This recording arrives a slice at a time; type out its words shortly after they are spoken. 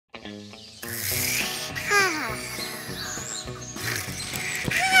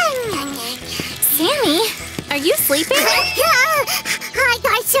sleeping? I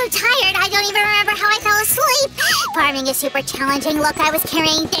got so tired, I don't even remember how I fell asleep. Farming is super challenging. Look, I was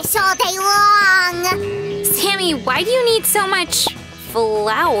carrying this all day long. Sammy, why do you need so much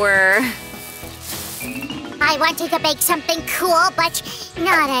flour? I wanted to bake something cool, but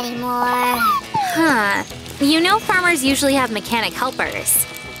not anymore. Huh. You know farmers usually have mechanic helpers.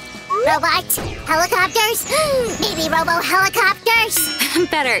 Robots? Helicopters? Maybe robo-helicopters?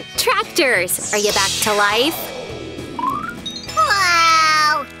 Better, tractors. Are you back to life?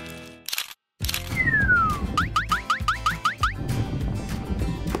 Wow!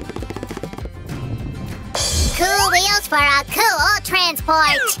 Cool wheels for a cool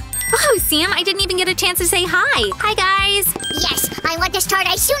transport. Oh, Sam, I didn't even get a chance to say hi. Hi, guys. Yes, I want to start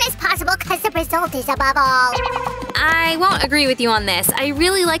as soon as possible because the result is above all. I won't agree with you on this. I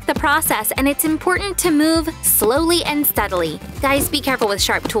really like the process, and it's important to move slowly and steadily. Guys, be careful with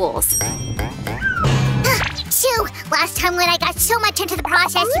sharp tools. Shoo! Last time when I got so much into the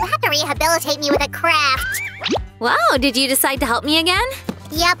process, you had to rehabilitate me with a craft. Wow, did you decide to help me again?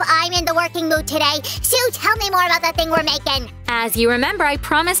 Yep, I'm in the working mood today. Sue, tell me more about the thing we're making. As you remember, I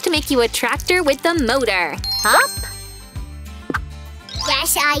promised to make you a tractor with the motor. Up.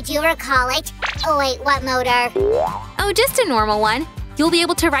 Yes, I do recall it. Oh wait, what motor? Oh, just a normal one. You'll be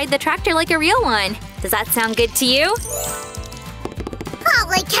able to ride the tractor like a real one. Does that sound good to you?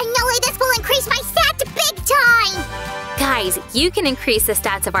 Holy cannoli, this will increase my stats big time! Guys, you can increase the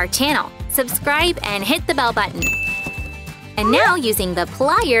stats of our channel. Subscribe and hit the bell button. And now, using the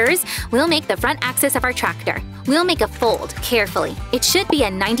pliers, we'll make the front axis of our tractor. We'll make a fold, carefully. It should be a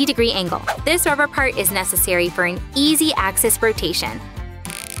 90-degree angle. This rubber part is necessary for an easy axis rotation.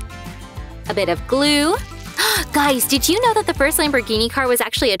 A bit of glue. Guys, did you know that the first Lamborghini car was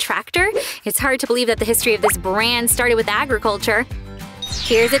actually a tractor? It's hard to believe that the history of this brand started with agriculture.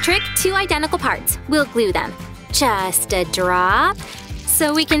 Here's a trick, 2 identical parts. We'll glue them. Just a drop.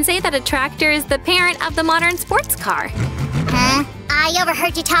 So we can say that a tractor is the parent of the modern sports car. Huh? I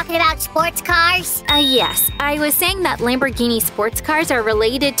overheard you talking about sports cars. Yes. I was saying that Lamborghini sports cars are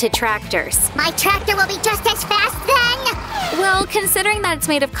related to tractors. My tractor will be just as fast then? Well, considering that it's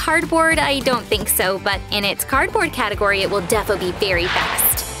made of cardboard, I don't think so, but in its cardboard category, it will definitely be very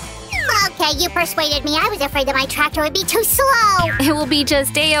fast. Okay, you persuaded me. I was afraid that my tractor would be too slow. It will be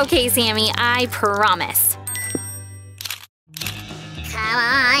just a-okay, Sammy. I promise.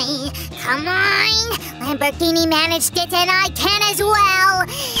 Come on. Lamborghini managed it and I can as well.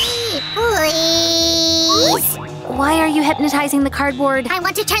 Please. Why are you hypnotizing the cardboard? I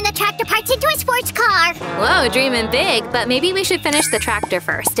want to turn the tractor parts into a sports car. Whoa, dreaming big, but maybe we should finish the tractor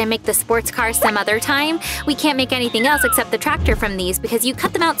first and make the sports car some other time. We can't make anything else except the tractor from these because you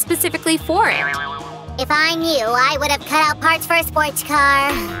cut them out specifically for it. If I knew, I would have cut out parts for a sports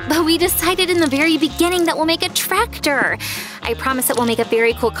car. But we decided in the very beginning that we'll make a tractor. I promise that we'll make a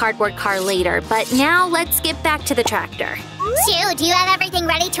very cool cardboard car later, but now let's get back to the tractor. Sue, do you have everything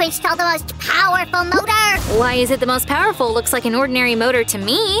ready to install the most powerful motor? Why is it the most powerful? Looks like an ordinary motor to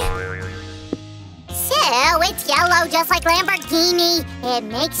me. Sue, it's yellow just like Lamborghini. It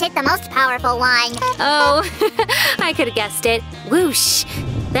makes it the most powerful one. Oh, I could have guessed it. Whoosh!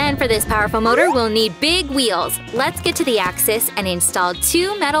 Then for this powerful motor, we'll need big wheels. Let's get to the axis and install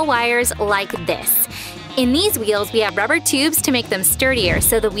 2 metal wires like this. In these wheels, we have rubber tubes to make them sturdier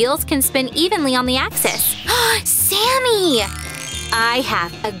so the wheels can spin evenly on the axis. Sammy! I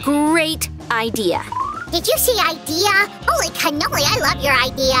have a great idea. Did you see idea? Holy cannoli, I love your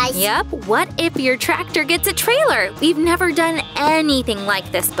ideas. Yep, what if your tractor gets a trailer? We've never done anything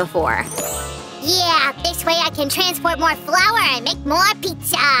like this before. Yeah, this way I can transport more flour and make more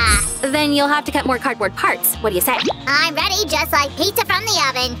pizza. Then you'll have to cut more cardboard parts. What do you say? I'm ready, just like pizza from the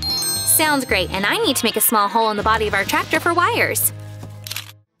oven. Sounds great, and I need to make a small hole in the body of our tractor for wires.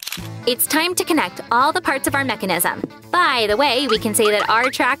 It's time to connect all the parts of our mechanism. By the way, we can say that our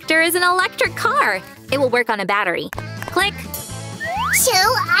tractor is an electric car. It will work on a battery. Click. Sue,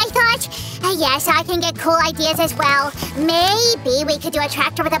 I thought… yes, I can get cool ideas as well. Maybe we could do a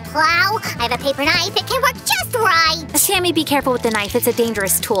tractor with a plow. I have a paper knife. It can work just right. Sammy, be careful with the knife. It's a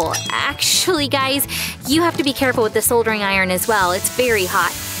dangerous tool. Actually, guys, you have to be careful with the soldering iron as well. It's very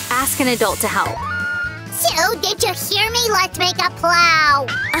hot. Ask an adult to help. Sue, did you hear me? Let's make a plow.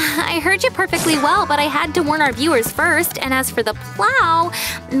 I heard you perfectly well, but I had to warn our viewers first. And as for the plow,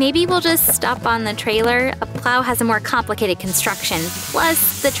 maybe we'll just stop on the trailer. A plow has a more complicated construction.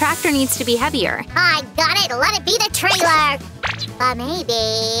 Plus, the tractor needs to be heavier. I got it. Let it be the trailer.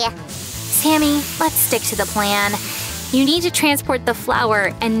 Maybe. Sammy, let's stick to the plan. You need to transport the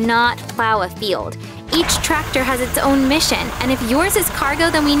flour and not plow a field. Each tractor has its own mission, and if yours is cargo,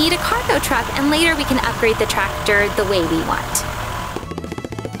 then we need a cargo truck, and later we can upgrade the tractor the way we want.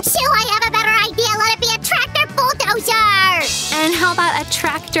 Shoo, I have a better idea. Let it be a tractor bulldozer! And how about a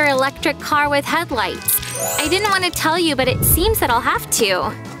tractor electric car with headlights? I didn't want to tell you, but it seems that I'll have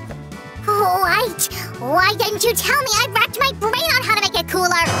to. Right. Why didn't you tell me? I racked my brain on how to make it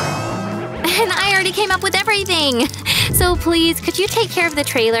cooler. And I already came up with everything. So please, could you take care of the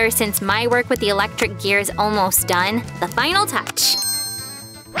trailer since my work with the electric gear is almost done? The final touch.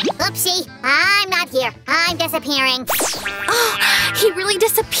 Oopsie, I'm not here. I'm disappearing. Oh, he really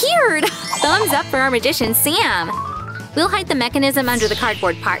disappeared! Thumbs up for our magician, Sam. We'll hide the mechanism under the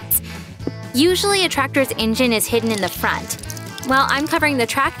cardboard parts. Usually a tractor's engine is hidden in the front. While I'm covering the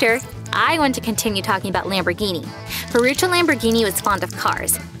tractor, I want to continue talking about Lamborghini. Ferruccio Lamborghini was fond of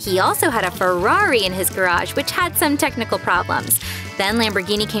cars. He also had a Ferrari in his garage, which had some technical problems. Then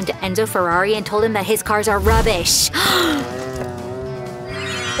Lamborghini came to Enzo Ferrari and told him that his cars are rubbish.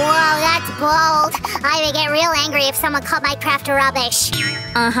 Whoa, that's bold. I would get real angry if someone called my tractor rubbish.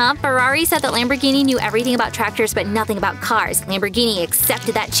 Ferrari said that Lamborghini knew everything about tractors but nothing about cars. Lamborghini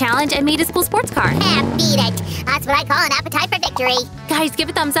accepted that challenge and made his cool sports car. Beat it. That's what I call an appetite for victory. Guys, give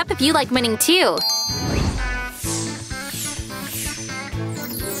a thumbs up if you like winning too.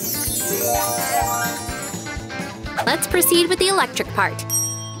 Let's proceed with the electric part.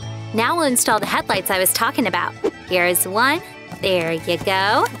 Now we'll install the headlights I was talking about. Here's one. There you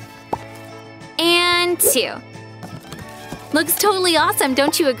go. And two. Looks totally awesome,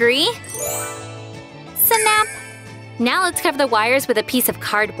 don't you agree? Snap! Now let's cover the wires with a piece of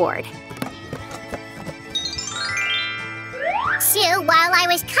cardboard. Sue, while I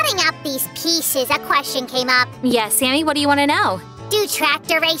was cutting up these pieces, a question came up. Yes, Sammy, what do you want to know? Do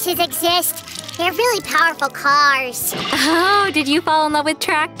tractor races exist? They're really powerful cars. Oh, did you fall in love with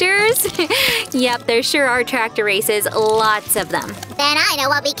tractors? Yep, there sure are tractor races, lots of them. Then I know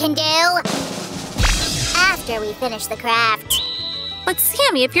what we can do after we finish the craft. But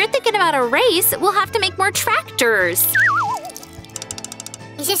Sammy, if you're thinking about a race, we'll have to make more tractors.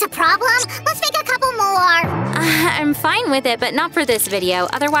 Is this a problem? Let's make a couple more. I'm fine with it, but not for this video.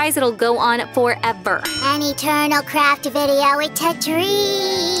 Otherwise, it'll go on forever. An eternal craft video, it's a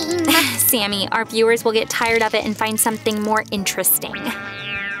dream. Sammy, our viewers will get tired of it and find something more interesting.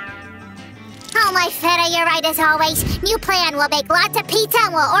 Oh, my feta, you're right as always. New plan, we'll make lots of pizza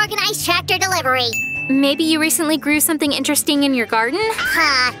and we'll organize tractor delivery. Maybe you recently grew something interesting in your garden?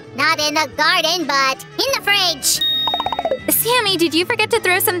 Not in the garden, but in the fridge. Sammy, did you forget to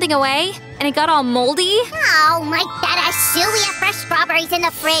throw something away? And it got all moldy? Oh, my feta, Sue, we have fresh strawberries in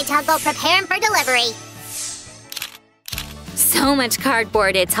the fridge. I'll go prepare them for delivery. So much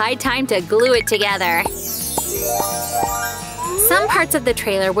cardboard, it's high time to glue it together. Some parts of the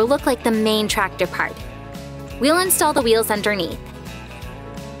trailer will look like the main tractor part. We'll install the wheels underneath.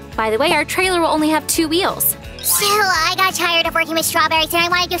 By the way, our trailer will only have 2 wheels. Sue, I got tired of working with strawberries and I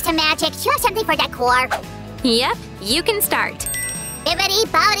want to do some magic. Do you have something for decor? Yep, you can start. Bibbidi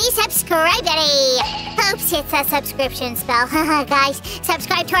bobbidi subscribe-iddy. Oops, it's a subscription spell. Guys,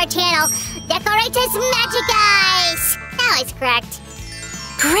 subscribe to our channel. Decorate as magic, guys. Now it's correct.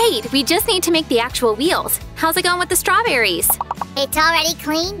 Great, we just need to make the actual wheels. How's it going with the strawberries? It's already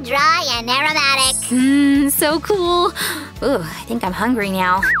clean, dry, and aromatic. So cool. Ooh, I think I'm hungry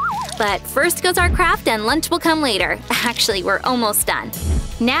now. But first goes our craft and lunch will come later. Actually, we're almost done.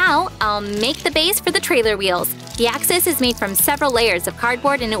 Now, I'll make the base for the trailer wheels. The axis is made from several layers of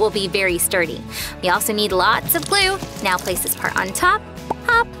cardboard and it will be very sturdy. We also need lots of glue. Now place this part on top,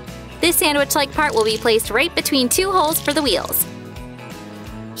 pop. This sandwich-like part will be placed right between 2 holes for the wheels.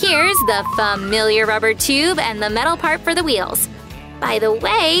 Here's the familiar rubber tube and the metal part for the wheels. By the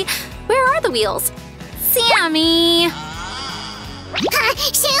way, where are the wheels? Sammy!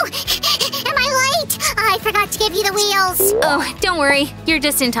 Sue, am I late? I forgot to give you the wheels. Oh, don't worry, you're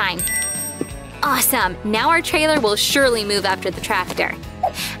just in time. Awesome, now our trailer will surely move after the tractor.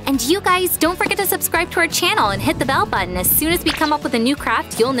 And you guys, don't forget to subscribe to our channel and hit the bell button. As soon as we come up with a new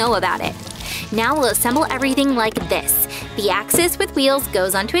craft, you'll know about it. Now we'll assemble everything like this. The axis with wheels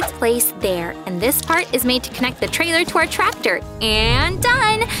goes onto its place there, and this part is made to connect the trailer to our tractor. And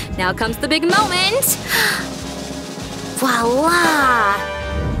done! Now comes the big moment! Voila!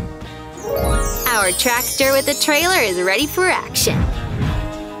 Our tractor with the trailer is ready for action.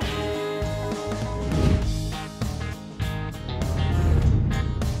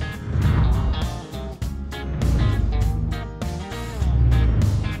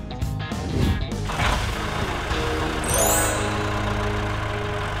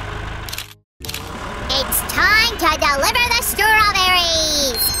 It's time to deliver the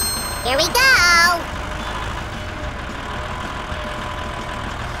strawberries! Here we go!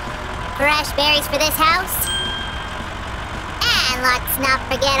 fresh berries for this house. And let's not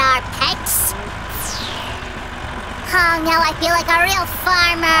forget our pets. Oh no, I feel like a real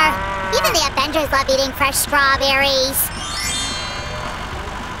farmer. Even the Avengers love eating fresh strawberries.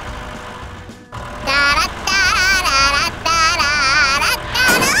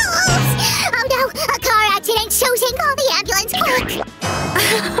 Oh no, a car accident! Susan, call the ambulance quick!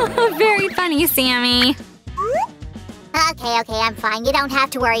 Very funny, Sammy. Okay, I'm fine. You don't have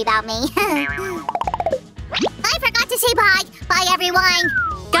to worry about me. I forgot to say bye. Bye, everyone.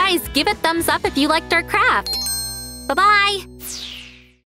 Guys, give a thumbs up if you liked our craft. Bye-bye!